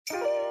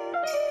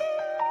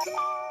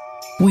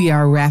We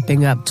are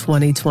wrapping up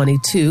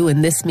 2022,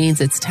 and this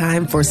means it's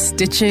time for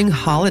Stitching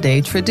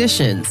Holiday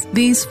Traditions.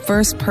 These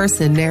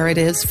first-person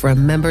narratives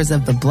from members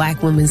of the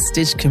Black Women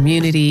Stitch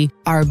community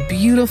are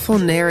beautiful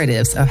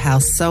narratives of how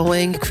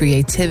sewing,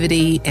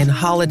 creativity, and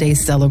holiday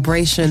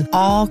celebration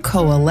all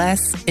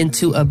coalesce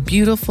into a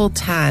beautiful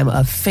time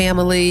of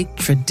family,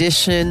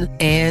 tradition,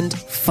 and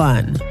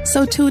fun.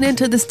 So tune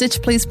into the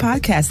Stitch Please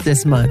podcast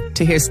this month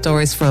to hear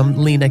stories from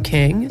Lena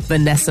King,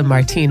 Vanessa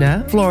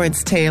Martina,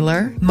 Florence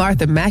Taylor,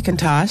 Martha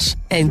McIntosh,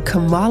 and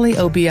Kamali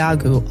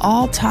Obiagu,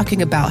 all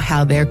talking about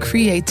how their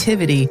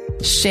creativity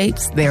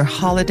shapes their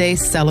holiday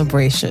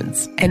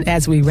celebrations. And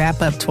as we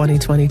wrap up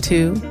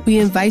 2022, we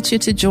invite you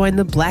to join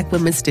the Black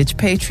Women Stitch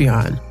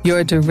Patreon.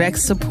 Your direct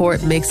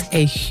support makes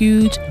a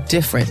huge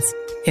difference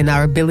in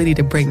our ability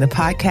to bring the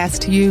podcast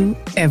to you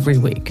every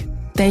week.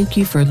 Thank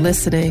you for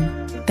listening.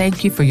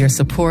 Thank you for your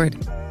support.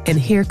 And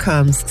here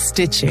comes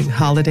Stitching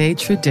Holiday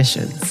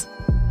Traditions.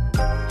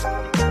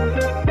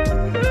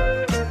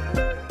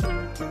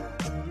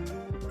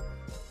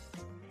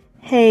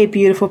 Hey,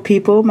 beautiful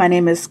people. My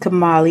name is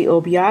Kamali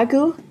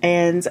Obiagu,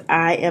 and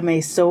I am a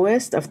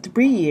sewist of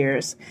 3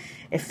 years.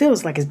 It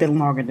feels like it's been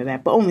longer than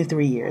that, but only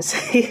 3 years.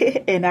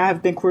 And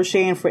I've been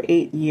crocheting for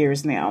 8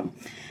 years now.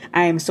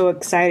 I am so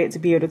excited to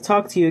be able to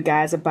talk to you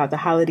guys about the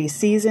holiday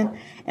season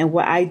and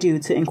what I do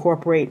to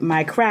incorporate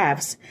my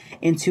crafts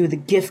into the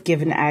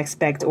gift-giving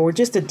aspect or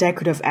just the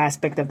decorative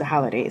aspect of the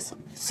holidays.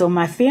 So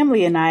my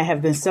family and I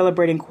have been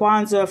celebrating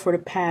Kwanzaa for the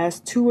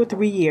past 2 or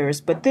 3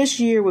 years, but this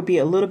year would be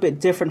a little bit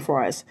different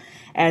for us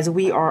as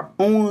we are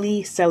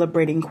only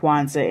celebrating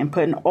Kwanzaa and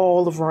putting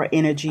all of our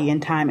energy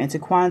and time into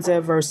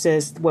Kwanzaa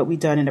versus what we've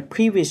done in the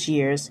previous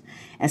years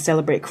and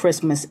celebrate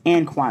Christmas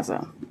and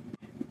Kwanzaa.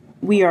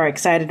 We are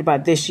excited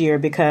about this year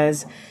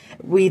because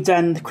we've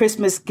done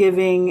Christmas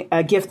giving,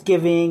 gift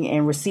giving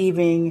and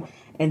receiving,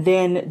 and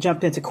then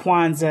jumped into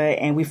Kwanzaa,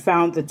 and we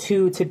found the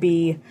two to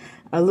be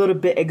a little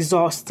bit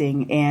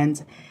exhausting.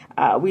 And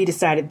we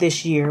decided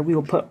this year we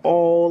will put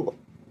all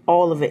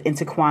of it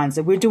into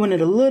Kwanzaa. We're doing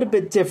it a little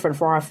bit different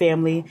for our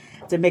family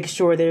to make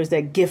sure there's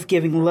that gift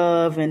giving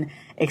love and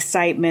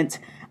excitement.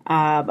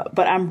 But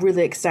I'm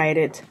really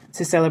excited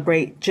to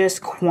celebrate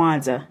just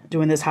Kwanzaa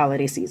during this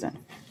holiday season.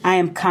 I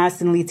am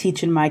constantly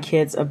teaching my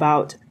kids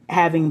about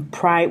having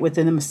pride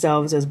within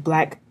themselves as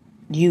Black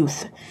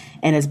youth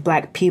and as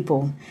Black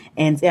people.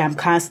 And I'm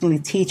constantly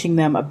teaching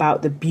them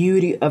about the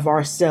beauty of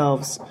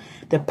ourselves,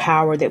 the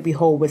power that we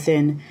hold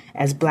within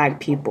as Black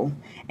people.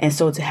 And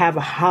so to have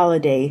a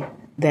holiday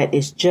that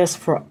is just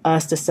for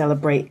us to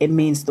celebrate, it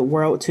means the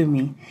world to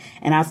me.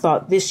 And I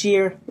thought this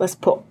year, let's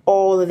put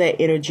all of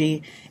that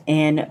energy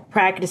in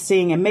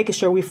practicing and making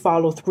sure we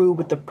follow through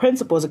with the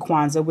principles of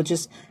Kwanzaa, which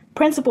is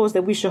principles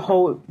that we should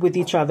hold with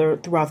each other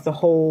throughout the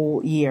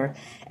whole year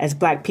as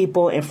Black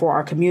people and for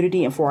our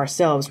community and for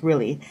ourselves,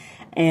 really.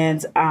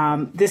 And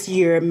this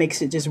year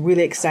makes it just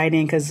really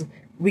exciting because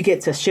we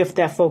get to shift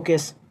that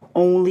focus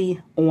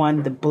only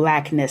on the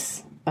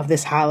Blackness of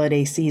this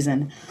holiday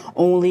season,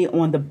 only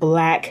on the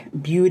Black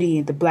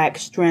beauty, the Black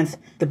strength,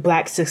 the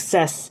Black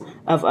success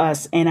of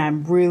us. And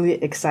I'm really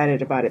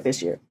excited about it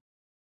this year.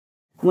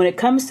 When it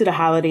comes to the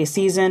holiday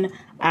season,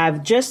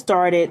 I've just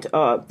started,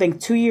 I think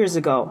 2 years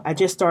ago, I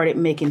just started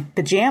making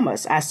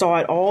pajamas. I saw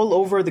it all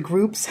over the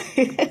groups.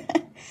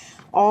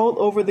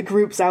 All over the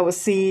groups, I would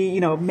see,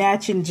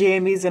 matching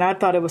jammies, and I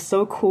thought it was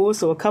so cool.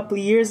 So a couple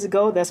of years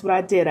ago, that's what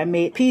I did. I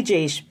made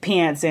PJ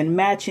pants and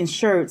matching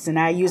shirts, and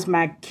I used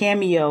my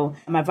Cameo,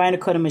 my vinyl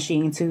cutting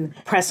machine, to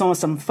press on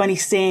some funny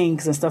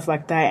sayings and stuff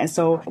like that. And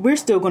so we're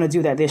still going to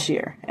do that this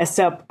year,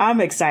 except I'm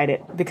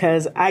excited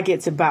because I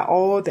get to buy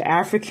all the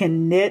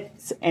African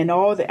knits and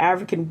all the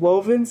African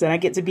wovens, and I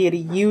get to be able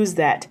to use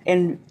that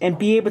and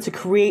be able to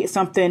create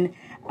something,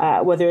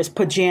 whether it's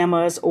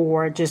pajamas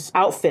or just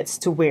outfits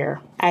to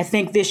wear. I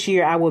think this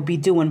year I will be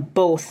doing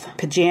both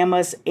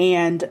pajamas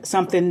and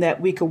something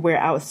that we could wear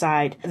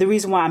outside. The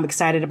reason why I'm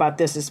excited about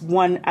this is,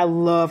 one, I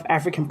love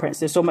African prints.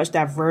 There's so much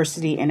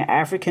diversity in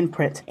African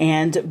print.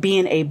 And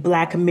being a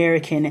Black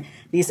American,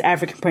 these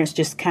African prints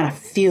just kind of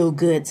feel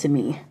good to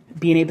me.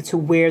 Being able to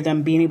wear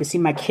them, being able to see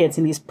my kids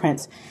in these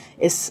prints,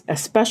 it's a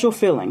special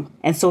feeling.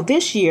 And so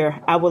this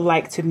year, I would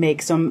like to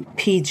make some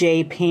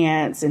PJ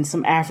pants and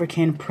some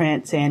African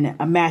print and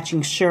a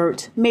matching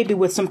shirt, maybe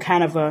with some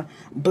kind of a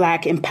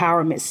Black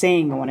empowerment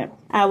saying on it.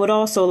 I would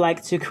also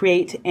like to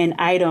create an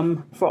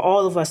item for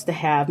all of us to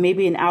have,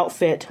 maybe an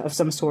outfit of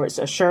some sorts,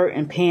 a shirt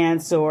and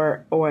pants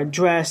or a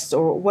dress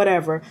or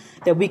whatever,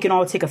 that we can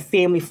all take a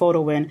family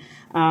photo in.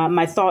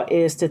 My thought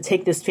is to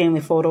take this family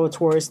photo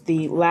towards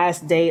the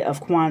last day of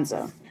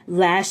Kwanzaa.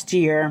 Last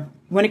year,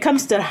 when it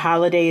comes to the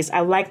holidays,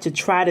 I like to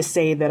try to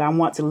say that I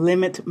want to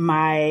limit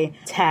my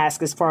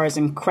task as far as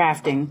in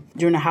crafting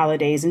during the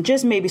holidays and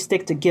just maybe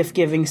stick to gift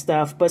giving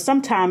stuff. But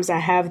sometimes I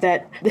have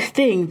the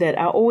thing that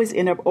I always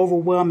end up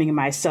overwhelming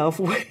myself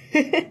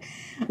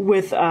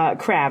with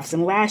crafts.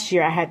 And last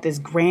year I had this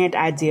grand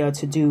idea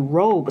to do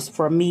robes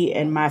for me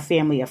and my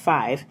family of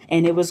 5.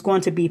 And it was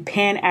going to be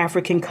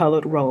Pan-African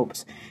colored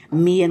robes.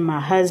 Me and my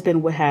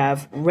husband would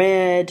have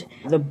red.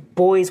 The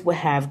boys would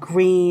have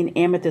green.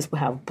 Amethyst would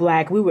have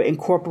black. We would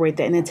incorporate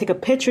that and then take a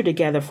picture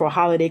together for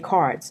holiday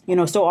cards.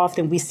 So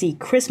often we see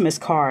Christmas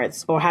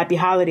cards or Happy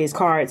Holidays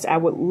cards. I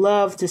would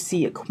love to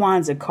see a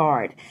Kwanzaa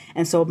card.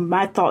 And so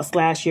my thoughts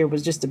last year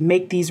was just to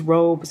make these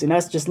robes and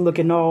us just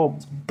looking all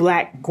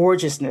black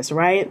gorgeousness,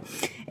 right?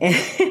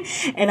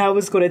 And I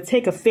was going to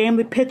take a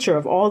family picture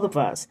of all of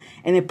us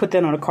and then put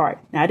that on a card.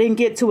 Now, I didn't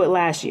get to it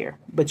last year,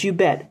 but you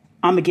bet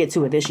I'm going to get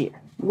to it this year.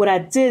 What I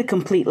did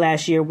complete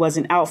last year was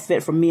an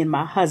outfit for me and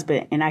my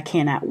husband, and I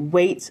cannot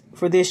wait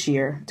for this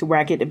year to where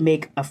I get to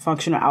make a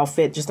functional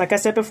outfit, just like I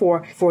said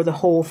before, for the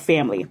whole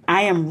family.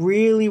 I am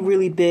really,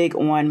 really big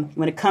on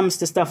when it comes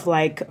to stuff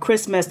like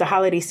Christmas, the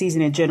holiday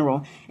season in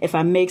general. If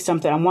I make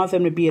something, I want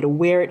them to be able to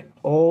wear it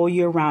all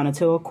year round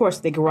until, of course,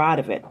 they grow out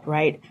of it,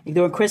 right?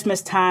 During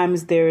Christmas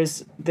times,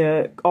 there's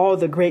all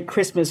the great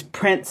Christmas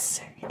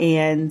prints,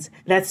 and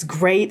that's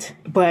great,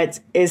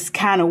 but it's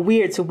kind of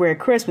weird to wear a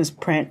Christmas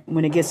print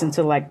when it gets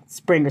into like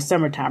spring or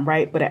summertime,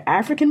 right? But an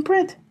African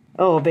print,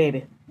 oh,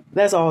 baby,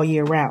 that's all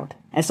year round.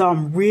 And so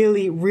I'm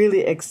really,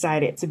 really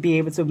excited to be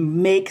able to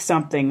make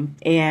something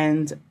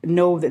and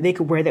know that they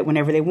could wear that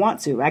whenever they want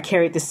to. I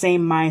carried the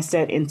same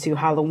mindset into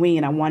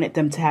Halloween. I wanted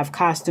them to have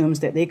costumes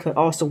that they could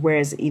also wear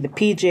as either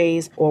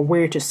PJs or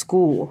wear to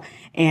school.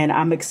 And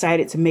I'm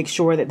excited to make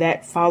sure that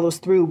that follows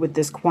through with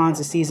this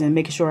Kwanzaa season,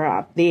 making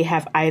sure they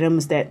have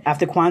items that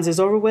after Kwanzaa is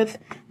over with,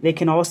 they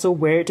can also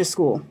wear it to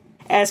school.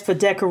 As for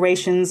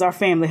decorations, our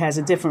family has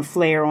a different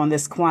flair on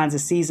this Kwanzaa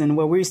season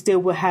where we still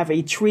will have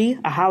a tree,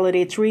 a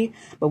holiday tree,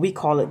 but we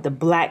call it the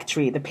black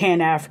tree, the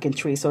Pan-African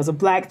tree. So it's a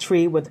black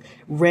tree with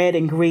red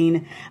and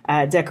green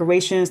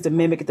decorations to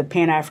mimic the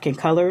Pan-African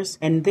colors.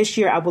 And this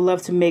year, I would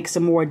love to make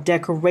some more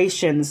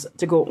decorations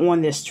to go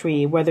on this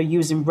tree, whether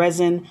using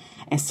resin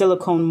and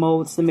silicone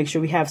molds to make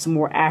sure we have some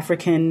more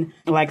African,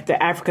 like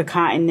the Africa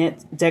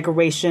continent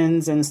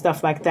decorations and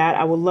stuff like that.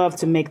 I would love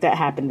to make that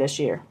happen this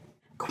year.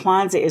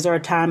 Kwanzaa is our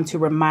time to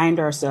remind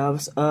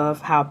ourselves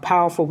of how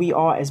powerful we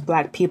are as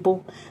Black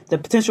people, the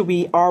potential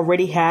we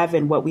already have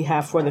and what we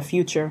have for the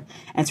future,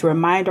 and to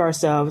remind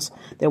ourselves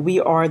that we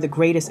are the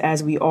greatest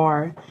as we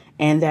are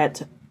and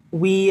that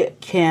we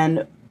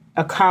can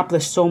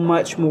accomplish so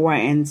much more.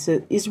 And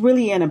it's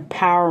really an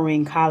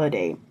empowering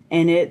holiday.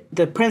 And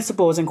the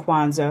principles in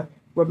Kwanzaa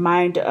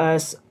remind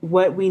us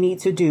what we need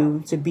to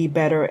do to be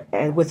better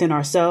within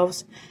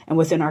ourselves and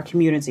within our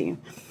community.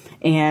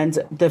 And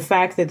the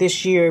fact that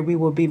this year we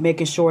will be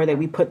making sure that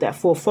we put that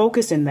full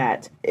focus in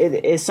that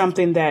is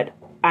something that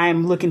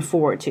I'm looking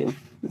forward to.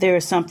 There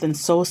is something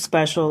so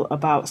special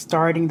about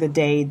starting the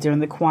day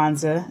during the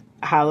Kwanzaa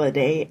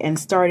holiday and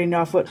starting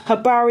off with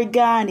Habari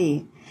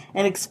Gani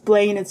and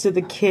explaining to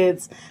the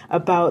kids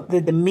about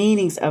the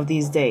meanings of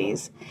these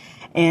days.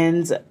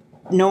 And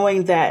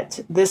knowing that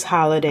this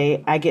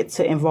holiday, I get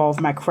to involve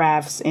my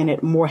crafts in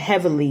it more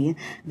heavily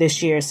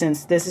this year,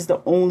 since this is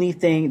the only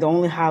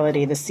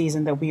holiday this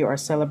season that we are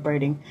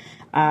celebrating.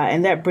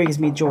 And that brings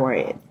me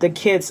joy. The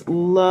kids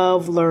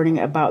love learning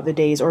about the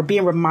days or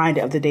being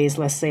reminded of the days,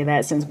 let's say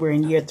that, since we're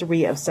in year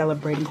 3 of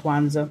celebrating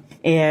Kwanzaa.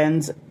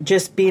 And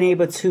just being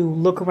able to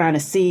look around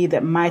and see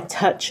that my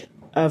touch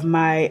of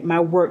my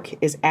work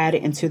is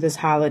added into this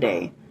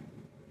holiday.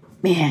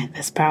 Man,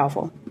 that's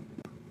powerful.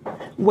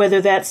 Whether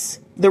that's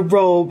the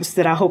robes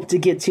that I hope to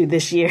get to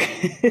this year,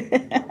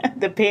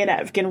 the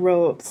Pan-African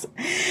robes,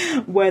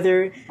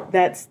 whether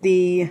that's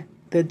the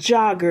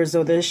joggers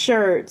or the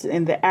shirts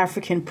and the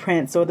African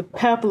prints or the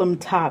peplum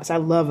tops. I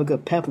love a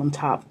good peplum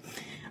top.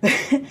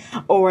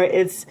 Or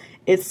it's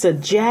a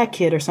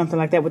jacket or something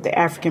like that with the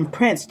African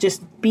prints.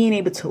 Just being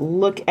able to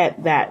look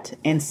at that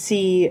and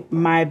see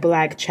my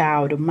Black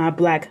child or my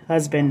Black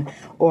husband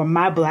or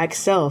my Black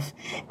self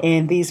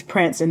in these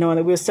prints and knowing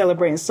that we're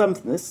celebrating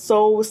something that's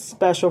so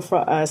special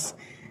for us.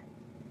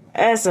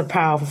 That's a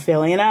powerful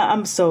feeling. And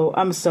I'm so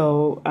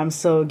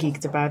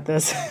geeked about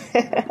this.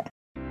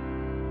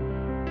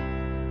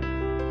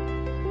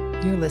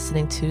 You're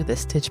listening to the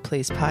Stitch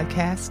Please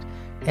podcast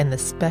and the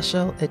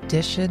special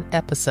edition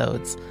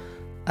episodes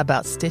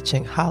about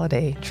stitching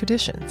holiday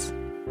traditions.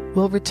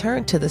 We'll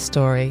return to the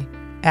story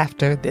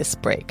after this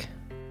break.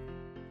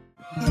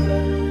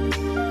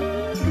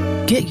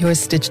 Get your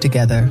stitch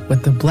together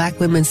with the Black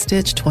Women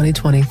Stitch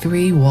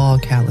 2023 wall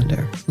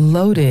calendar.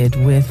 Loaded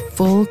with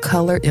full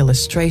color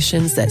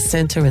illustrations that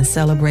center and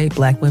celebrate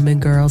Black women,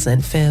 girls,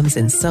 and femmes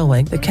in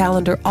sewing, the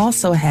calendar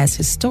also has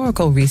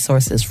historical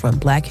resources from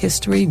Black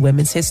history,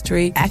 women's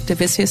history,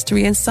 activist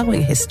history, and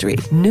sewing history.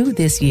 New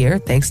this year,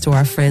 thanks to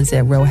our friends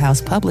at Row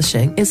House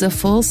Publishing, is a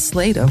full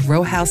slate of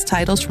Row House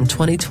titles from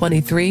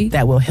 2023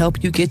 that will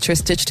help you get your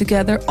stitch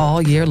together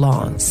all year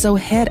long. So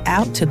head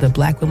out to the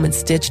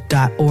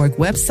blackwomenstitch.org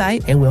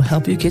website and we'll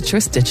help you get your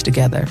stitch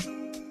together.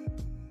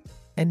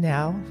 And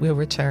now we'll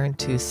return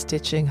to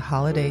stitching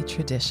holiday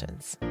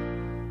traditions.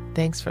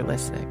 Thanks for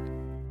listening.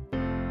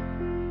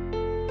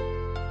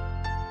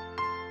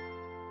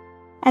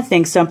 I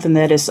think something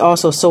that is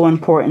also so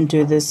important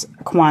to this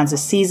Kwanzaa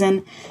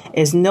season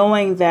is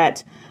knowing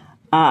that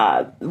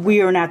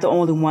we are not the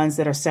only ones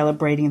that are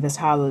celebrating this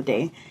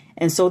holiday.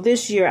 And so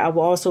this year, I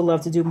will also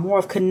love to do more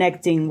of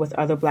connecting with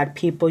other Black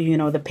people. You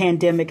know, the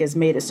pandemic has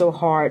made it so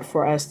hard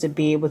for us to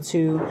be able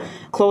to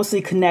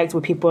closely connect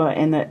with people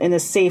in a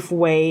safe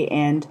way.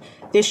 And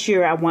this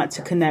year, I want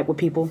to connect with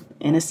people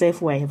in a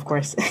safe way, of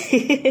course,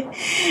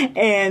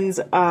 and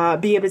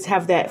be able to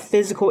have that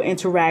physical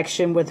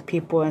interaction with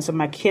people. And so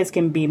my kids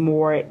can be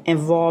more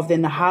involved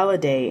in the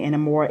holiday in a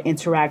more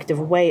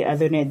interactive way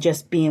other than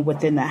just being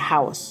within the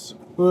house.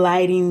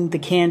 Lighting the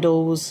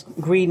candles,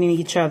 greeting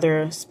each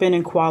other,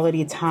 spending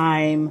quality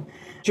time,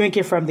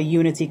 drinking from the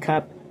unity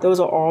cup. Those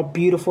are all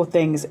beautiful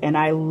things. And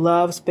I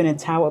love spending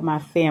time with my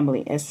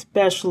family,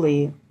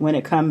 especially when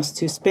it comes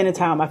to spending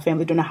time with my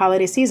family during the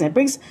holiday season. It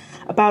brings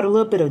about a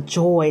little bit of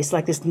joy. It's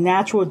like this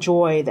natural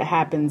joy that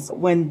happens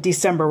when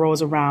December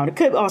rolls around. It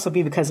could also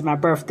be because of my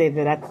birthday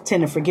that I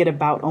tend to forget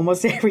about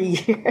almost every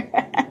year.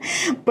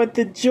 But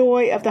the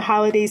joy of the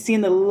holidays,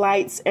 seeing the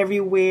lights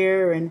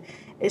everywhere, and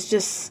it's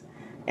just...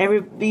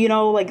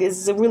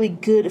 it's a really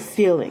good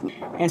feeling.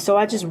 And so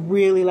I just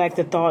really like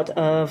the thought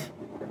of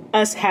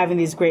us having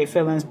these great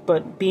feelings,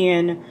 but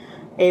being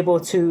able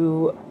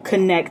to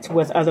connect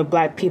with other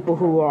Black people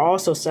who are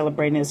also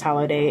celebrating this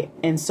holiday.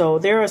 And so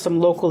there are some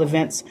local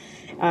events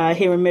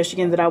here in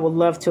Michigan that I would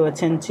love to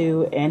attend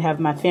to and have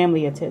my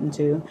family attend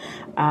to,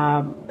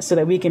 so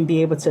that we can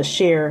be able to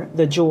share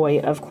the joy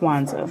of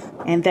Kwanzaa.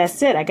 And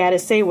that's it. I got to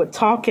say, what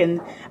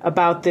talking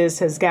about this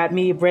has got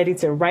me ready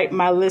to write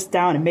my list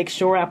down and make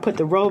sure I put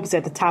the robes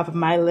at the top of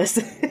my list.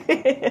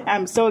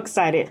 I'm so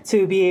excited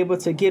to be able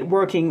to get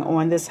working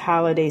on this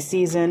holiday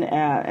season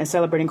and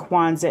celebrating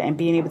Kwanzaa and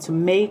being able to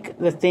make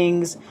the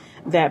things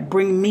that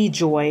bring me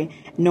joy,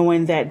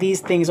 knowing that these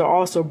things are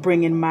also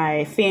bringing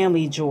my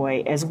family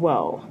joy as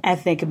well. I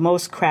think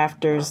most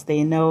crafters,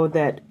 they know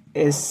that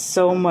is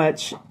so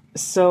much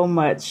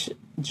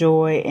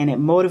joy, and it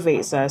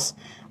motivates us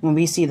when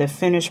we see the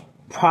finished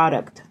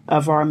product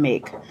of our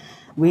make.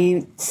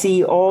 We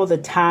see all the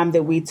time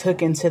that we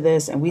took into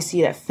this, and we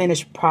see that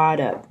finished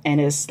product,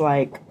 and it's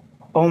like,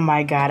 oh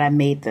my God, I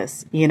made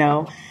this,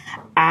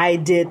 I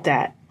did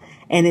that.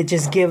 And it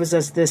just gives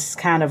us this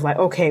kind of like,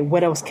 okay,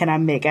 what else can I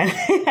make?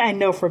 I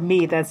know for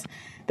me, that's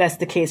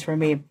the case for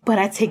me. But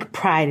I take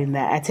pride in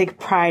that. I take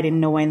pride in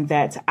knowing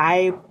that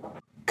I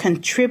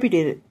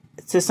contributed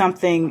to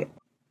something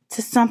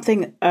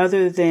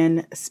other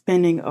than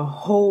spending a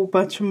whole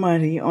bunch of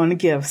money on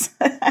gifts.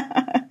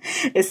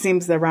 It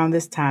seems that around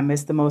this time,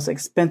 it's the most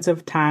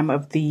expensive time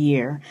of the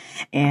year.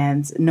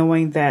 And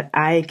knowing that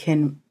I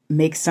can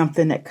make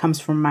something that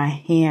comes from my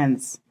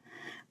hands,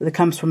 that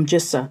comes from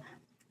just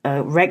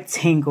a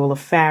rectangle of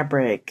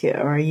fabric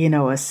or,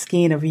 a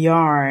skein of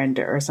yarn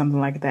or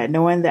something like that,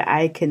 knowing that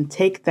I can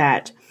take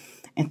that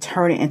and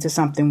turn it into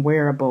something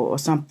wearable or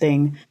some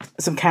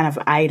kind of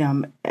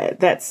item,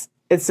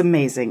 it's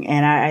amazing.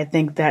 And I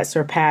think that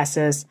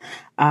surpasses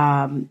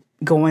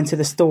going to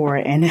the store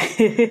and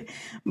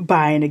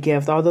buying a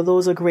gift, although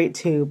those are great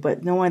too.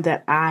 But knowing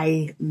that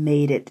I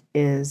made it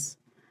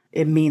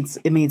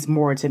means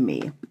more to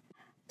me.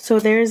 So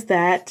there's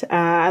that.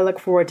 I look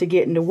forward to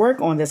getting to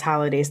work on this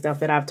holiday stuff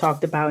that I've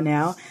talked about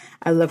now.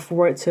 I look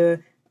forward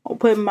to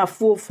putting my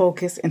full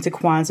focus into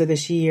Kwanzaa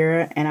this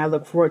year. And I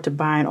look forward to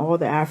buying all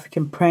the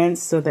African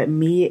prints so that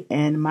me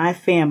and my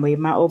family,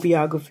 my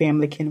Obiagu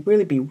family, can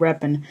really be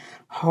repping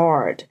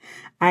hard.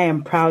 I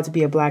am proud to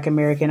be a Black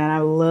American, and I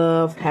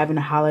love having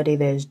a holiday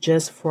that is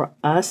just for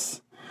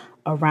us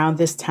around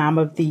this time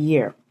of the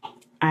year.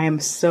 I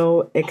am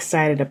so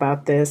excited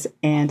about this,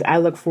 and I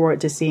look forward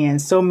to seeing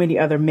so many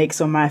other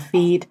makes on my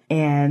feed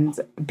and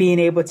being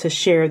able to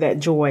share that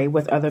joy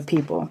with other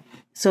people.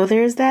 So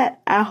there's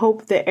that. I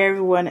hope that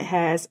everyone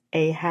has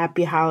a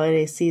happy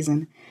holiday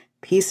season.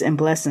 Peace and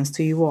blessings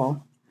to you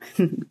all.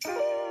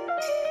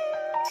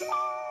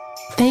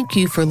 Thank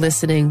you for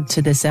listening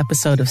to this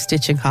episode of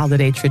Stitching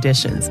Holiday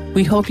Traditions.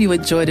 We hope you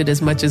enjoyed it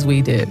as much as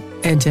we did.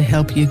 And to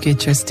help you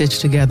get your stitch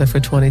together for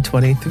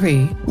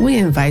 2023, we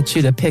invite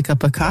you to pick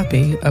up a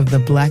copy of the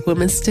Black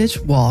Women Stitch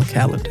Wall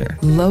Calendar.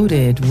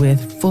 Loaded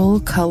with full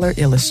color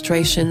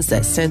illustrations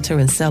that center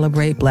and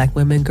celebrate Black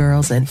women,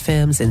 girls, and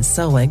femmes in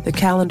sewing, the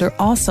calendar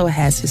also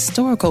has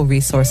historical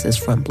resources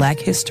from Black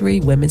history,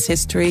 women's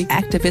history,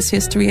 activist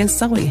history, and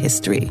sewing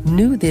history.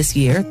 New this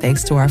year,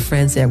 thanks to our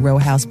friends at Row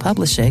House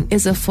Publishing,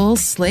 is a full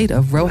slate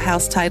of Row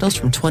House titles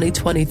from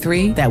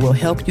 2023 that will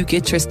help you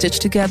get your stitch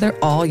together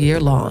all year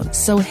long.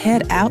 So head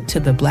out to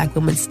the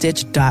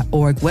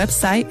blackwomanstitch.org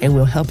website and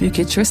we'll help you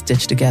get your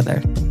stitch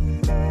together.